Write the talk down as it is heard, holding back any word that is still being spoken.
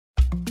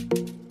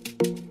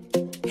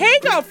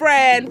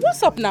girlfriend,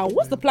 what's up now?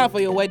 What's the plan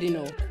for your wedding?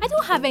 I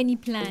don't have any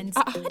plans.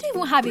 I don't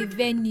even have a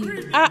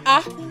venue.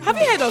 Have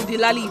you heard of the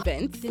Lali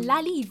event? The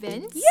Lali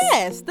event?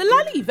 Yes, the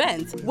Lali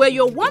event, where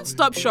you're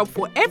one-stop shop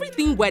for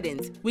everything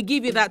weddings. We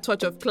give you that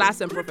touch of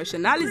class and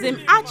professionalism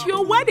at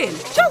your wedding.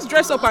 Just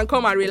dress up and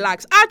come and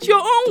relax at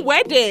your own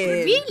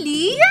wedding.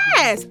 Really?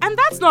 Yes, and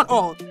that's not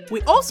all.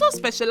 We also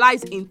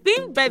specialize in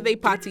themed birthday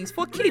parties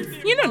for kids.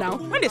 You know now,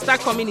 when they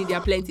start coming in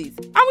their plenties.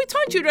 And we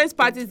turn children's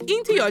parties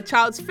into your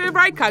child's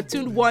favorite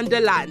cartoon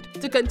wonderland.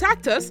 To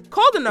contact us,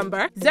 call the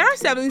number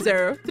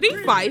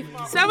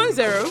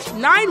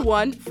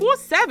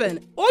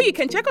 070-3570-9147. Or you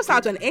can check us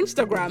out on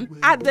Instagram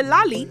at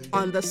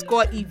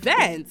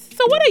 @thelali_events.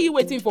 So what are you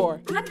waiting for?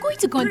 I'm going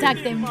to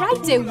contact them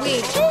right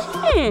away.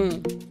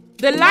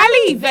 The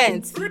Lali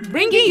event,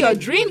 bringing your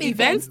dream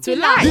events to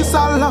life. This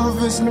our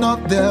love is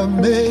not their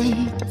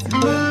mate.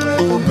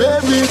 Oh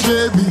baby,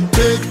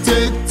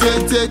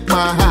 take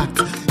my heart.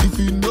 If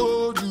you know